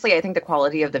the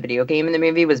quality of the video game in the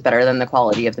movie was better than the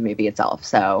quality of the movie itself.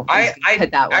 So I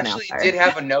actually did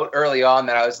have a note early on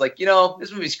that I was like,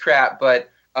 this movie's crap, but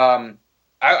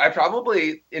I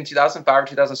probably in 2005 or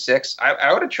 2006,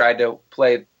 I would have tried to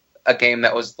play a game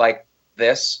that was like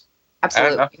this.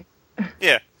 Absolutely.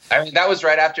 Yeah. I mean, that was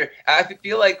right after. I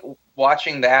feel like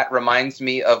watching that reminds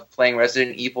me of playing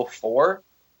Resident Evil 4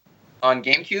 on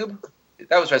GameCube.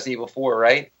 That was Resident Evil 4,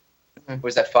 right? Mm-hmm. Or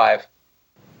was that 5?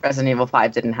 Resident Evil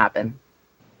 5 didn't happen.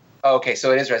 Oh, okay,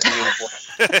 so it is Resident Evil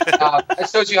 4. It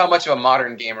shows you how much of a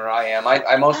modern gamer I am.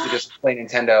 I mostly just play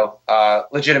Nintendo,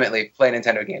 legitimately play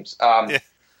Nintendo games.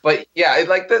 But yeah,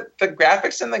 like the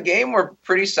graphics in the game were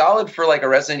pretty solid for like a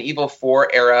Resident Evil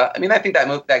 4 era. I mean, I think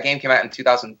that game came out in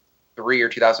 2003 or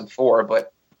 2004,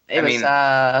 but it was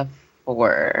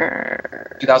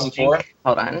 4. 2004?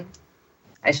 Hold on.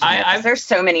 There's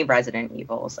so many Resident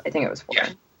Evils. I think it was 4. Yeah.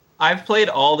 I've played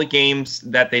all the games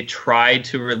that they tried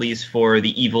to release for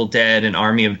the Evil Dead and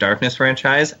Army of Darkness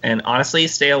franchise, and honestly,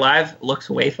 Stay Alive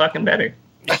looks way fucking better.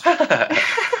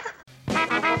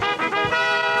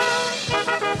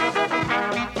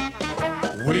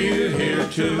 We're here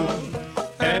to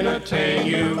entertain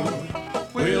you.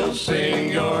 We'll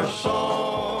sing your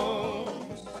song.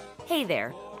 Hey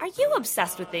there. Are you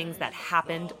obsessed with things that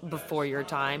happened before your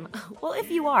time? Well, if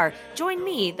you are, join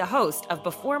me, the host of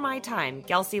Before My Time,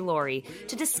 Gelsey Laurie,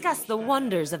 to discuss the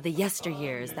wonders of the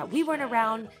yesteryears that we weren't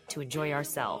around to enjoy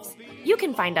ourselves. You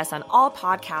can find us on all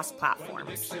podcast platforms.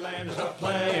 Dixieland's a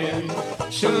playing,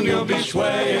 soon you'll be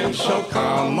swaying, so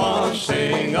come on,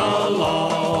 sing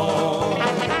along.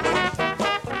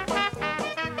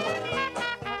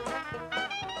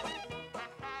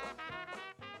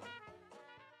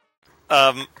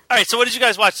 All right, so what did you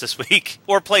guys watch this week,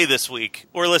 or play this week,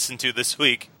 or listen to this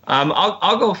week?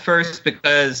 I'll go first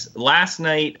because last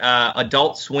night,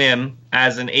 Adult Swim,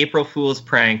 as an April Fool's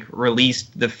prank,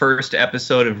 released the first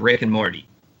episode of Rick and Morty,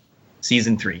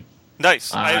 season 3.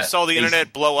 Nice. I saw the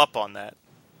internet blow up on that.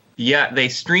 Yeah, they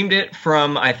streamed it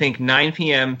from, I think, 9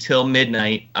 p.m. till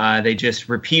midnight. They just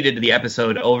repeated the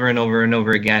episode over and over and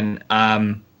over again.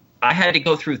 I had to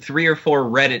go through 3 or 4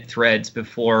 Reddit threads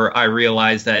before I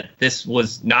realized that this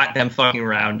was not them fucking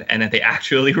around and that they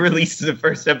actually released the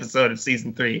first episode of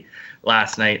season 3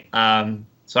 last night.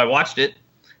 So I watched it,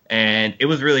 and it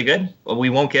was really good.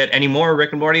 We won't get any more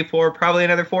Rick and Morty for probably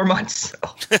another 4 months. So.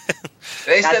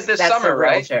 They said this summer,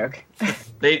 right? Joke.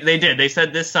 They did. They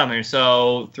said this summer.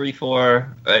 So 3,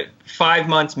 4, 5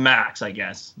 months max, I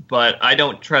guess. But I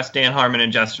don't trust Dan Harmon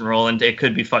and Justin Roiland. It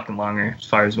could be fucking longer, as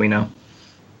far as we know.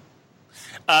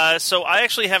 So I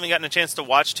actually haven't gotten a chance to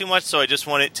watch too much, so I just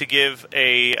wanted to give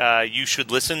a you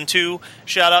should listen to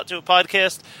shout out to a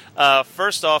podcast.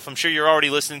 First off, I'm sure you're already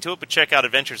listening to it, but check out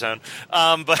Adventure Zone.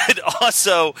 But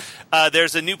also,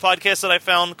 there's a new podcast that I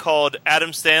found called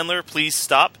Adam Sandler, Please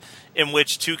Stop, in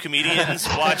which 2 comedians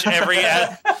watch every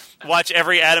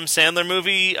Adam Sandler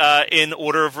movie in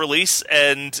order of release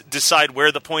and decide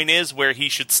where the point is where he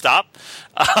should stop.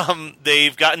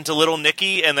 They've gotten to Little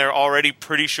Nicky, and they're already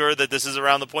pretty sure that this is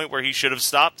around the point where he should have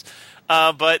stopped.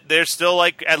 But there's still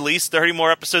like at least 30 more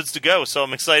episodes to go, so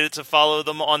I'm excited to follow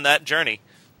them on that journey.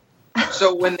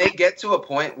 So when they get to a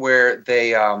point where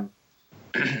they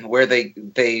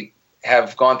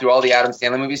have gone through all the Adam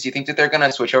Sandler movies, do you think that they're going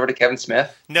to switch over to Kevin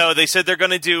Smith? No, they said they're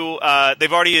going to do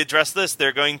they've already addressed this.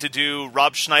 They're going to do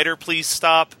Rob Schneider, Please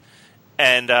Stop,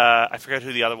 and I forget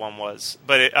who the other one was.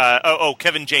 But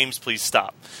Kevin James, Please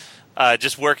Stop.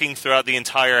 Just working throughout the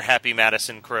entire Happy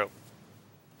Madison crew.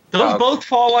 Those both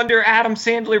fall under Adam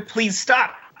Sandler, Please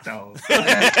Stop. So.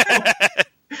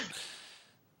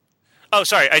 Oh,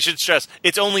 sorry, I should stress,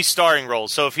 it's only starring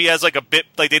roles. So if he has like a bit,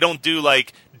 like they don't do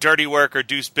like Dirty Work or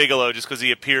Deuce Bigelow just because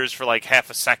he appears for like half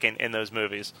a second in those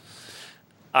movies.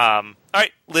 All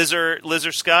right, Liz or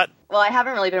Scott? Well, I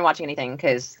haven't really been watching anything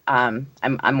because I'm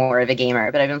more of a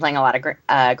gamer, but I've been playing a lot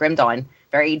of Grim Dawn,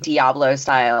 very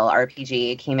Diablo-style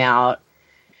RPG. It came out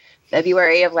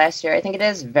February of last year, I think it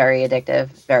is. Very addictive,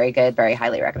 very good, very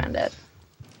highly recommend it.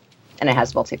 And it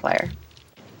has multiplayer.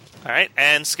 All right,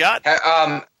 and Scott?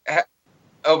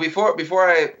 Before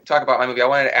I talk about my movie, I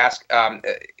wanted to ask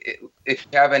if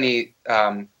you have any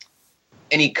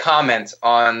comments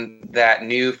on that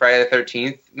new Friday the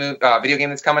 13th video game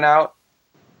that's coming out.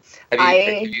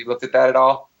 Have you looked at that at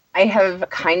all? I have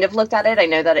kind of looked at it. I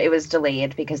know that it was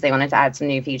delayed because they wanted to add some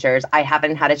new features. I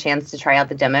haven't had a chance to try out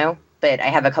the demo, but I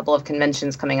have a couple of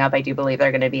conventions coming up. I do believe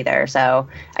they're going to be there, so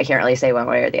I can't really say one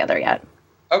way or the other yet.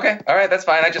 Okay, all right, that's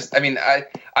fine.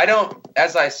 I don't,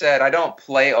 as I said, I don't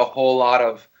play a whole lot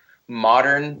of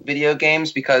modern video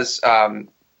games because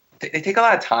they take a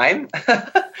lot of time.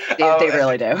 They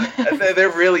really do. They're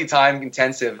really time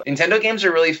intensive. Nintendo games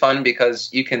are really fun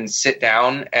because you can sit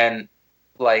down and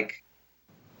like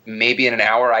maybe in an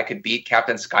hour I could beat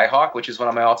Captain Skyhawk, which is one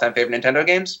of my all-time favorite Nintendo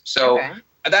games. So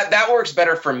that works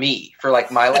better for me, for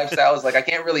like my lifestyle. Is like I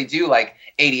can't really do like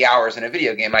 80 hours in a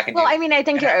video game. I think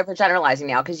you're overgeneralizing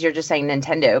now because you're just saying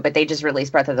Nintendo, but they just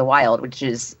released Breath of the Wild, which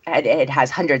is it has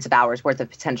hundreds of hours worth of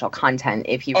potential content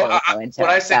if you really go into it.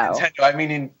 When I say Nintendo, I mean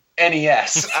in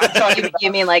NES. I'm talking about,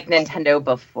 you mean like Nintendo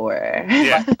before?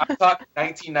 Yeah, I'm talking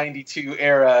 1992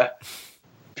 era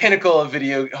pinnacle of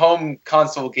home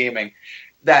console gaming.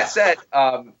 That said,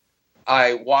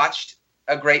 I watched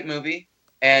a great movie,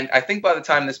 and I think by the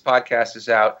time this podcast is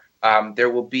out, there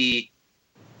will be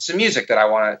some music that I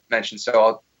want to mention. So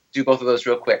I'll do both of those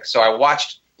real quick. So I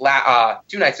watched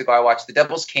 2 nights ago. I watched The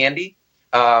Devil's Candy,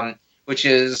 which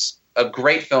is a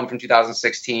great film from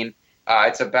 2016.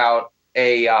 It's about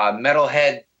a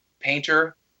metalhead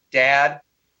painter dad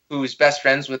who's best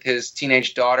friends with his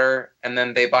teenage daughter, and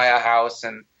then they buy a house,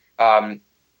 and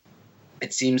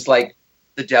it seems like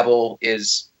the devil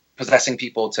is possessing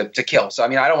people to kill. So, I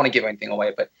mean, I don't want to give anything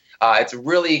away, but it's a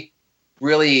really,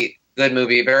 really good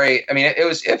movie.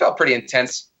 It felt pretty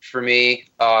intense for me.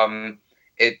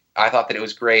 I thought that it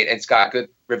was great. It's got good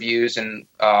reviews, and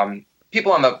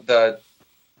people on the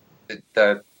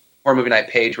Horror Movie Night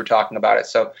page were talking about it.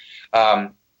 So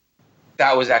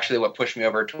that was actually what pushed me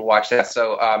over to watch that.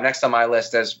 So next on my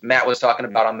list, as Matt was talking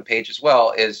about on the page as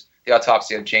well, is The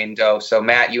Autopsy of Jane Doe. So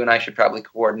Matt, you and I should probably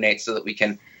coordinate so that we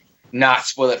can not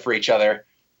spoil it for each other.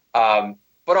 But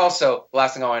also, the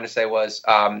last thing I wanted to say was,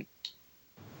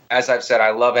 as I've said, I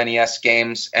love NES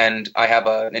games, and I have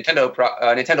a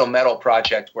Nintendo Metal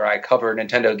project where I cover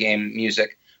Nintendo game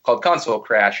music called Console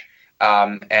Crash,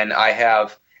 and I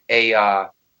have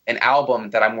an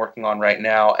album that I'm working on right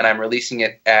now, and I'm releasing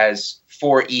it as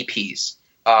 4 EPs,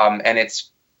 and it's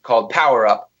called Power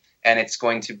Up, and it's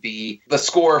going to be the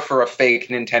score for a fake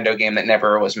Nintendo game that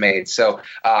never was made. So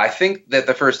I think that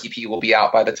the first EP will be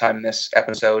out by the time this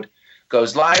episode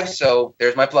goes live, so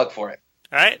there's my plug for it.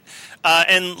 All right.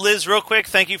 And Liz, real quick,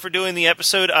 thank you for doing the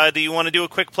episode. Do you want to do a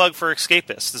quick plug for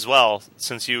Escapist as well,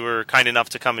 since you were kind enough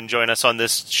to come and join us on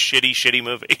this shitty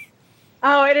movie?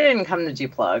 Oh, I didn't come to do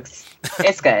plugs.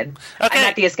 It's good. Okay. I'm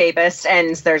at The Escapist,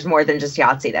 and there's more than just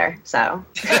Yahtzee there, so.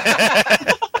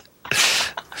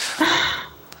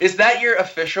 Is that your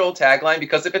official tagline?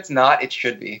 Because if it's not, it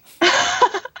should be.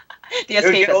 The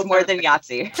Escapist, more than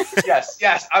Yahtzee.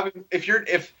 Yes. I mean, if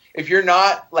you're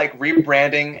not like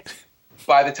rebranding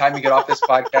by the time you get off this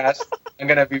podcast, I'm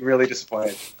gonna be really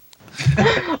disappointed.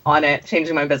 On it,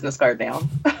 changing my business card now.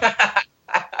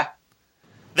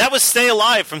 That was Stay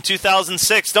Alive from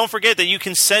 2006. Don't forget that you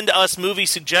can send us movie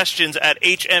suggestions at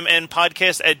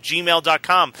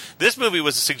hmnpodcast@gmail.com. This movie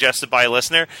was suggested by a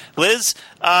listener. Liz,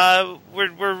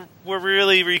 we're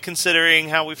really reconsidering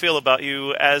how we feel about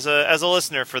you as a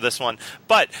listener for this one.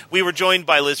 But we were joined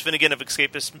by Liz Finnegan of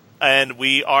Escapist, and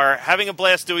we are having a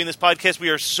blast doing this podcast. We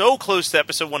are so close to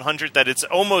episode 100 that it's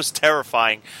almost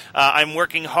terrifying. I'm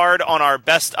working hard on our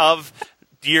best of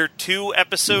Year 2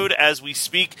 episode as we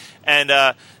speak, and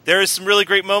there is some really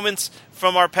great moments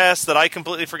from our past that I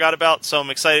completely forgot about, so I'm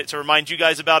excited to remind you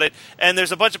guys about it. And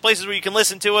there's a bunch of places where you can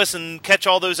listen to us and catch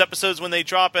all those episodes when they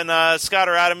drop, and Scott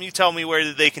or Adam, you tell me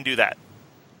where they can do that.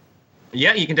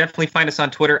 Yeah, you can definitely find us on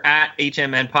Twitter at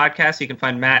HMN Podcast. You can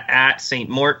find Matt at St.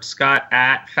 Mort, Scott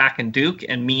at Fackin' Duke,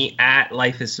 and me at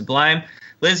Life is Sublime.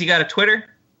 Liz, you got a Twitter?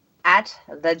 At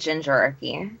The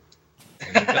Gingerarchy.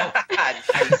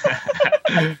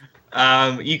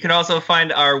 You can also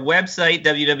find our website,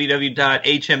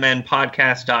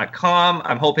 www.hmnpodcast.com.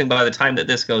 I'm hoping by the time that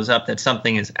this goes up that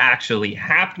something is actually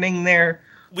happening there.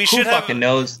 We should have, fucking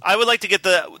knows? I would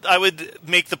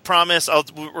make the promise.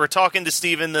 We're talking to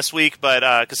Steven this week,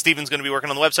 but because Steven's going to be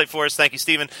working on the website for us. Thank you,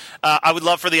 Steven. I would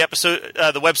love for the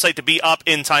website to be up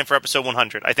in time for episode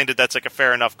 100. I think that's like a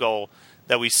fair enough goal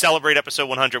that we celebrate episode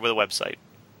 100 with a website.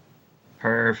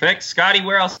 Perfect. Scotty,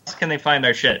 where else can they find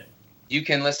our shit? You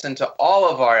can listen to all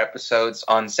of our episodes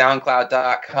on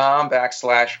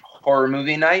SoundCloud.com/Horror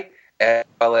Movie Night, as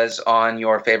well as on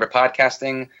your favorite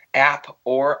podcasting app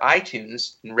or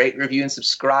iTunes. And rate, review, and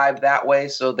subscribe that way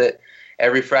so that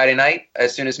every Friday night,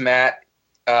 as soon as Matt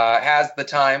has the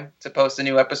time to post a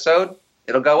new episode,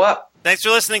 it'll go up. Thanks for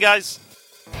listening, guys.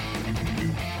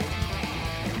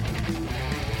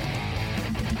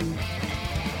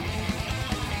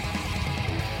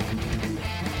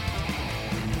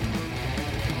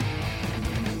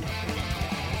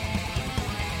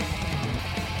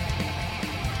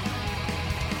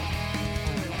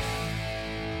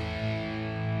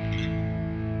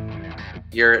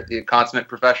 You're the consummate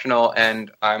professional,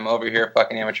 and I'm over here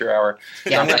fucking amateur hour.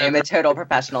 Yes, I am a total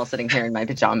professional sitting here in my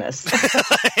pajamas.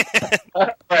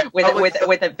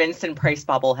 with a Vincent Price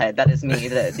bobblehead. That is me,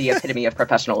 the epitome of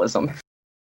professionalism.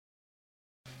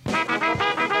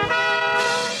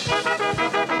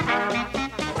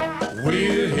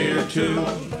 We're here to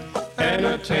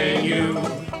entertain you.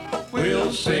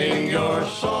 We'll sing your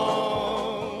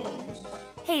song.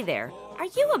 Hey there. Are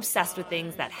you obsessed with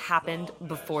things that happened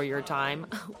before your time?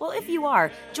 Well, if you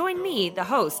are, join me, the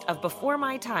host of Before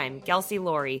My Time, Kelsey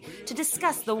Laurie, to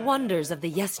discuss the wonders of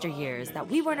the yesteryears that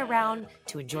we weren't around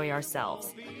to enjoy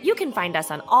ourselves. You can find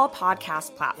us on all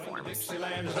podcast platforms.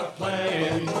 Dixieland's a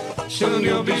playing, soon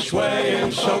you'll be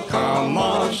swaying, so come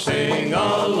on, sing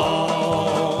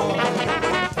along.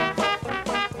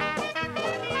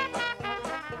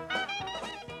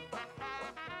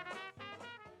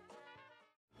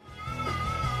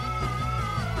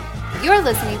 You're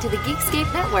listening to the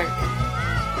Geekscape Network.